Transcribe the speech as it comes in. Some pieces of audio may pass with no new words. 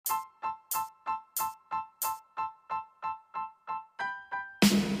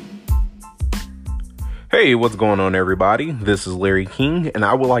Hey, what's going on, everybody? This is Larry King, and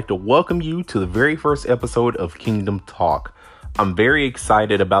I would like to welcome you to the very first episode of Kingdom Talk. I'm very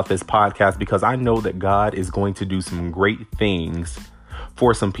excited about this podcast because I know that God is going to do some great things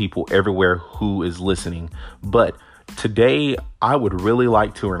for some people everywhere who is listening. But today, I would really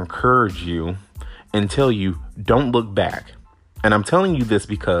like to encourage you and tell you, don't look back. And I'm telling you this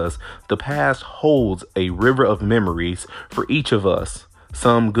because the past holds a river of memories for each of us,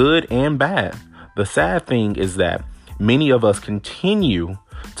 some good and bad. The sad thing is that many of us continue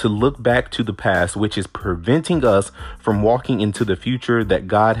to look back to the past, which is preventing us from walking into the future that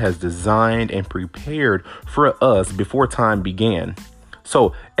God has designed and prepared for us before time began.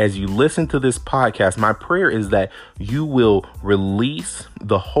 So as you listen to this podcast, my prayer is that you will release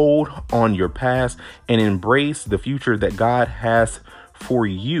the hold on your past and embrace the future that God has for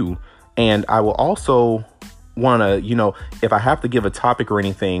you. And I will also want to, if I have to give a topic or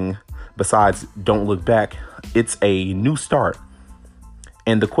anything besides don't look back, it's a new start.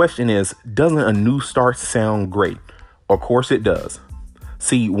 And the question is, doesn't a new start sound great? Of course it does.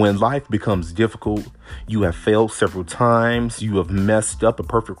 See, when life becomes difficult, you have failed several times, you have messed up a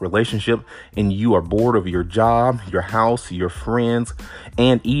perfect relationship, and you are bored of your job, your house, your friends,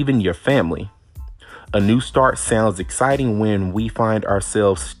 and even your family. A new start sounds exciting when we find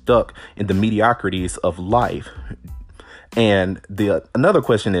ourselves stuck in the mediocrities of life. And another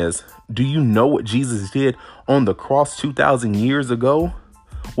question is, do you know what Jesus did on the cross 2,000 years ago?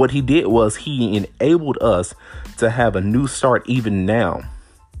 What he did was he enabled us to have a new start even now.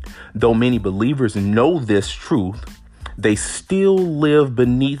 Though many believers know this truth, they still live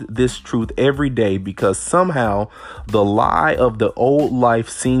beneath this truth every day because somehow the lie of the old life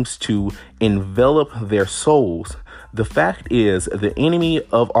seems to envelop their souls. The fact is, the enemy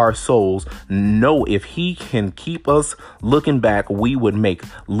of our souls know if he can keep us looking back, we would make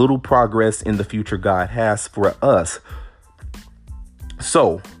little progress in the future God has for us.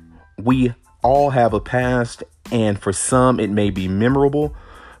 So we all have a past, and for some it may be memorable,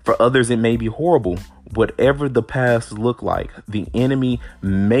 for others it may be horrible. Whatever the past look like, the enemy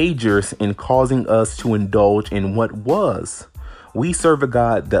majors in causing us to indulge in what was. We serve a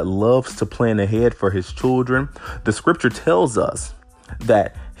God that loves to plan ahead for his children. The scripture tells us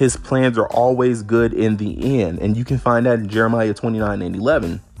that his plans are always good in the end. And you can find that in Jeremiah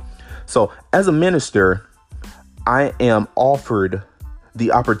 29:11. So as a minister, I am offered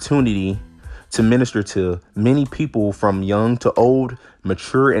the opportunity to minister to many people from young to old,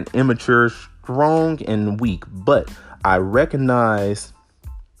 mature and immature, strong and weak. But I recognize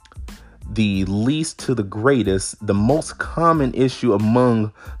the least to the greatest, the most common issue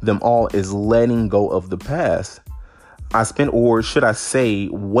among them all is letting go of the past. I spent, or should I say,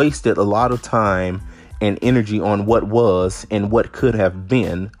 wasted a lot of time and energy on what was and what could have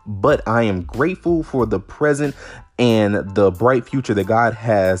been, but I am grateful for the present and the bright future that God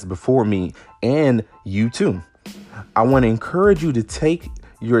has before me and you too. I want to encourage you to take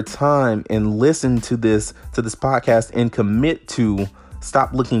your time and listen to this podcast and commit to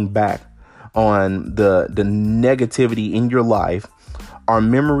stop looking back on the negativity in your life. Our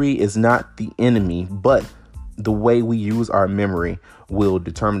memory is not the enemy, but the way we use our memory will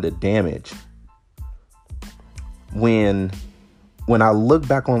determine the damage. When I look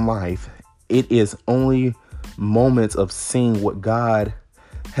back on life, it is only moments of seeing what God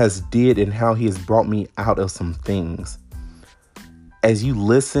has did and how he has brought me out of some things. As you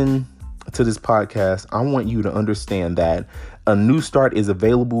listen to this podcast, I want you to understand that a new start is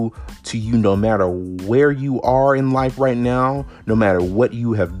available to you no matter where you are in life right now, no matter what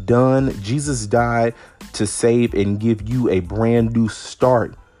you have done. Jesus died to save and give you a brand new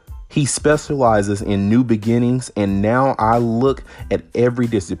start. He specializes in new beginnings, and now I look at every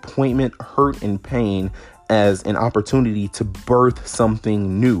disappointment, hurt, and pain as an opportunity to birth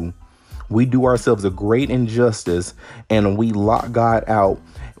something new. We do ourselves a great injustice and we lock God out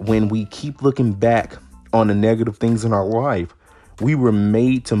when we keep looking back on the negative things in our life. We were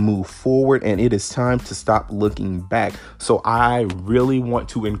made to move forward, and it is time to stop looking back. So I really want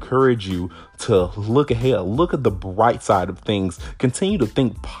to encourage you to look ahead, look at the bright side of things, continue to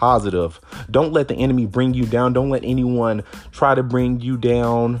think positive. Don't let the enemy bring you down. Don't let anyone try to bring you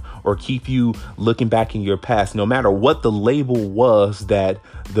down or keep you looking back in your past. No matter what the label was that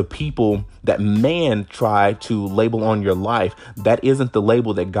the people, that man tried to label on your life, that isn't the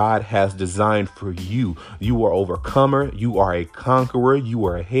label that God has designed for you. You are overcomer. You are a conqueror. You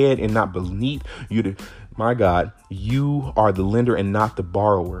are ahead and not beneath. My God, you are the lender and not the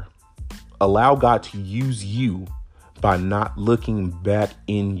borrower. Allow God to use you by not looking back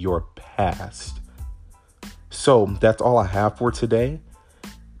in your past. So that's all I have for today.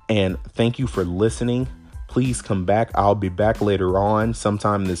 And thank you for listening. Please come back. I'll be back later on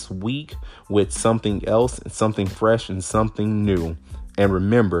sometime this week with something else and something fresh and something new. And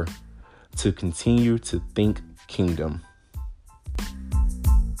remember to continue to think kingdom.